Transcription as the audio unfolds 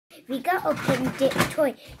we got open the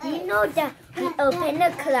toy. You know that we opened the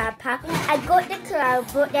cloud pop. I got the cloud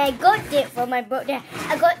birthday. I got it for my birthday.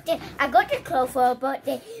 I got the cloud for a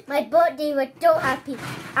birthday. My birthday was so happy.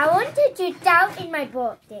 I wanted to down in my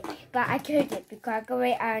birthday, but I couldn't because I got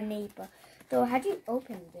away our neighbor. So how do you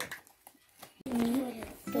open it?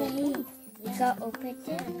 We got open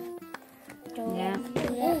it. Yeah.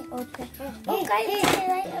 Open. Okay,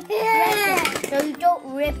 so you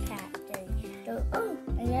don't rip that. Oh,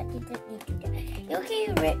 I actually don't need to do that. You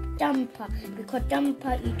can rip dumper because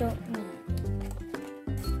dumper you don't need.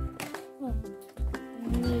 Oh,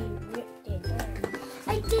 you ripped it.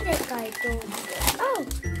 I did it, guys. Oh,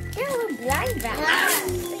 they were blind back.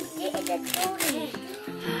 We did it totally.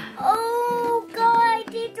 Oh, God,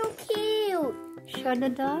 they're so cute. Show the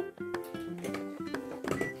dog.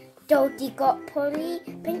 Dottie got Polly,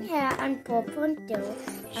 pink hair and purple tail.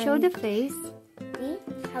 Show the face. See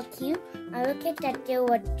how cute? I look at that tail.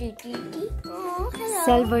 What do? Oh, hello.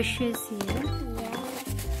 Silver shoes here. Yeah.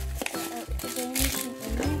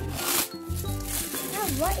 Oh,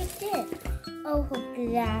 what is this? Oh, her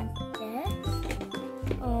glasses.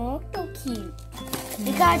 Oh, so cute.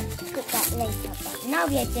 We gotta put that later. But now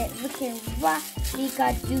we are just looking what we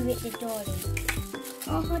gotta do with the door.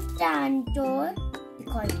 Oh, her down door.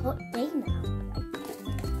 Because hot day now.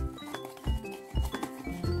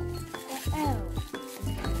 Oh.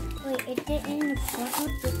 Wait, it didn't in the front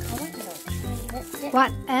of the cover though.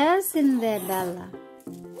 What else in there, Bella?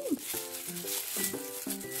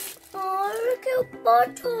 Oh, look at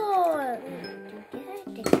bottle.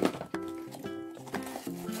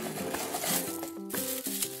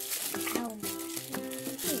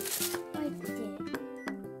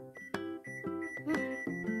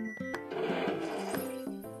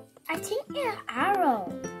 I think they're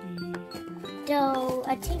arrow. So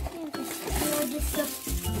I think they're just a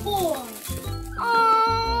four.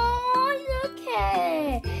 Oh, look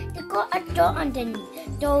at they got a door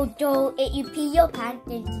underneath. Though if you pee your pants,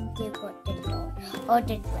 then they got the door or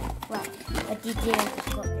the dress. Well, but they didn't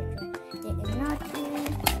got the dress. They did not do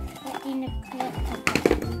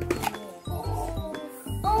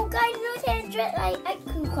Oh, guys, look at the dress like I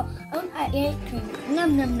can call. Oh, I can.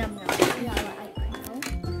 Num. Yeah.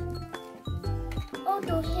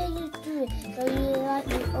 So here you do it. So you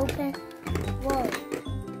open wall.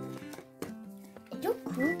 It's so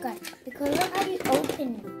cool, guys. Because look how you open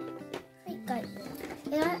it. Wait, guys.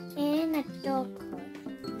 It's in a door code.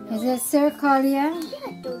 No. Is it circle, yeah?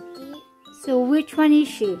 Yeah, Dottie. So which one is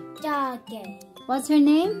she? Stargate. What's her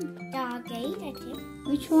name? Stargate, I think.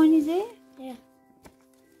 Which one is it? Yeah.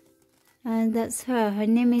 And that's her. Her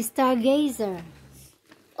name is Stargazer.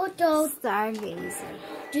 Although, Stargazer.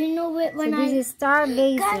 do you know it when So this is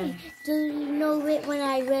Stargazer. Guys, do you know it when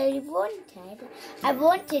I really wanted? I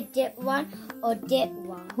wanted dip one or dip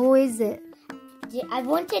one. Who is it? I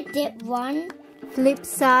wanted dip one Flip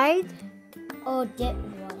side. or dip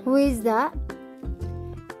one. Who is that?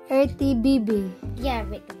 Earthy BB. Yeah,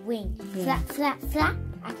 with the wing. Yeah. Flap.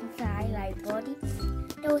 I can fly like body.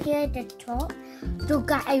 So here at the top. So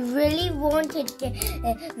guys, I really wanted the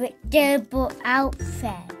double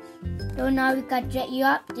outfit. So now we got jet you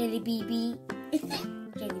up, Jelly BB.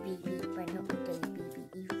 Jelly BB, but not Jelly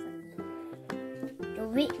BB. So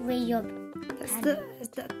which way your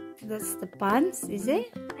That's the pants, is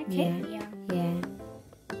it? I think, Yeah.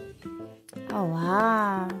 Oh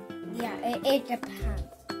wow. Yeah, it is the pants.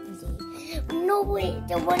 No, wait,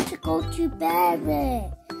 the one to go to bed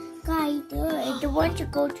with. Guys, the one to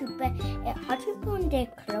go to bed. How do you put on their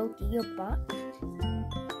clothes in your butt?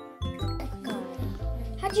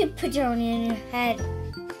 How do you put it on your head?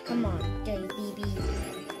 Come on, Jelly BB.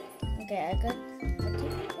 Okay, I got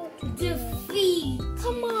the feet.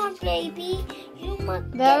 Come on, baby. You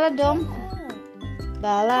must Bella, get don't. up.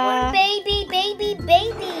 Bella. Come on, baby.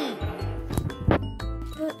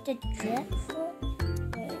 Put the dress on.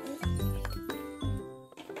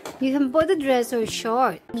 You can put the dress or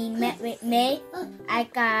short. Me met with me. I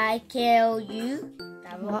gotta kill you.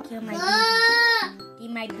 I will What? kill my baby. Be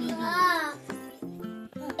my baby.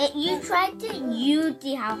 If you try to, you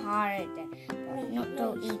see how hard it is. But not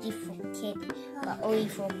so easy for kids, but only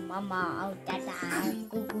for mama, oh dada,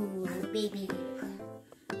 goo goo, baby.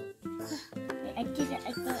 I did it.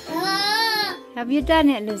 I got it. Have you done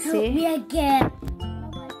it, Help Lucy? me again.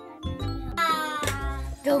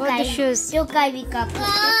 So What the guys, shoes? so guys, we got put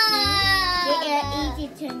they are easy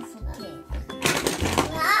turn for kids.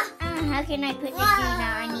 How can I put this in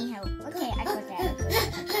now? I need help. Okay, I got that.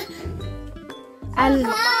 I'll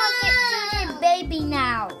Come on, get to the baby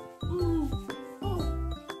now.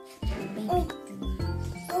 Baby.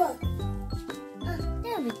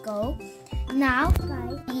 There we go. Now,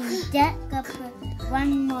 guys, That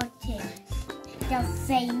one more thing. The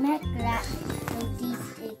famous glass. So these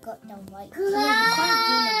they got the white. So you can't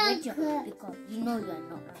do the original because you know you're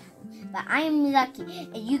not at home. But I am lucky.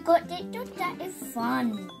 And you got it. That is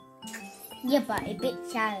fun. Yeah, but a bit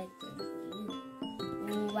challenging.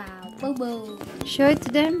 Wow. Boo boo. Show it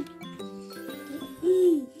to them.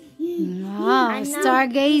 Wow,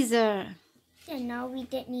 stargazer. So now we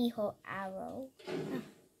don't need her arrow.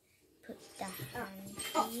 Put the hand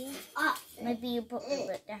here. Maybe you put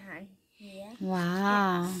the hand here.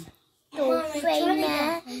 Wow. So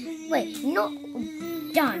famous. Wait, not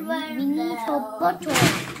done. We need her bottle.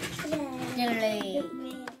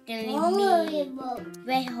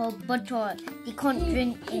 Where her bottle. They can't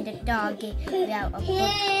drink in the dog without a bottle.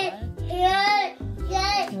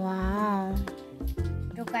 Wow.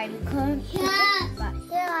 Okay, we can't put it, but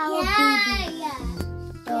here our baby.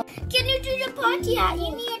 So, can you do the party hat?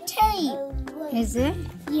 You need a tape. Is it?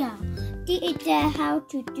 Yeah. It's how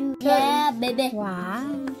to do. Yeah, baby.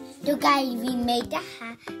 Wow. So guys, we made the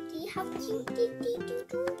hat. See how cute it is.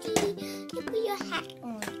 You put your hat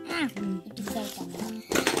on.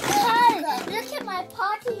 Look at my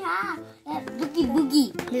party hat. Boogie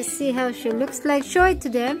boogie. Let's see how she looks like. Show it to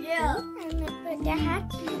them. Yeah. I'm gonna put the hat.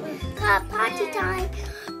 Party time.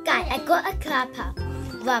 Guys, I got a clapper.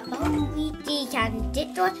 Rubber. We can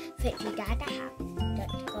get one. Fit to that hat.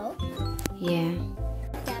 Let's go. Yeah.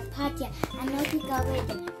 That party. I know you go with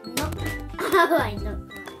it. No. Oh, I know.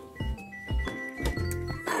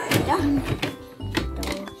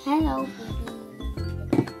 Hello, baby.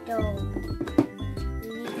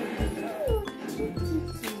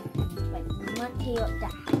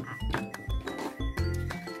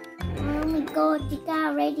 Oh my god, she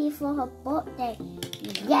got ready for her birthday.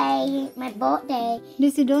 Yay, my birthday.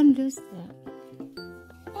 Lucy, don't lose that.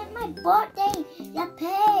 It's my birthday, you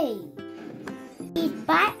pay. Eat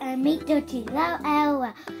bite and make the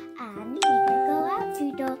hour. And we can go out to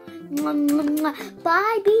the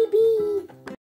bye, baby.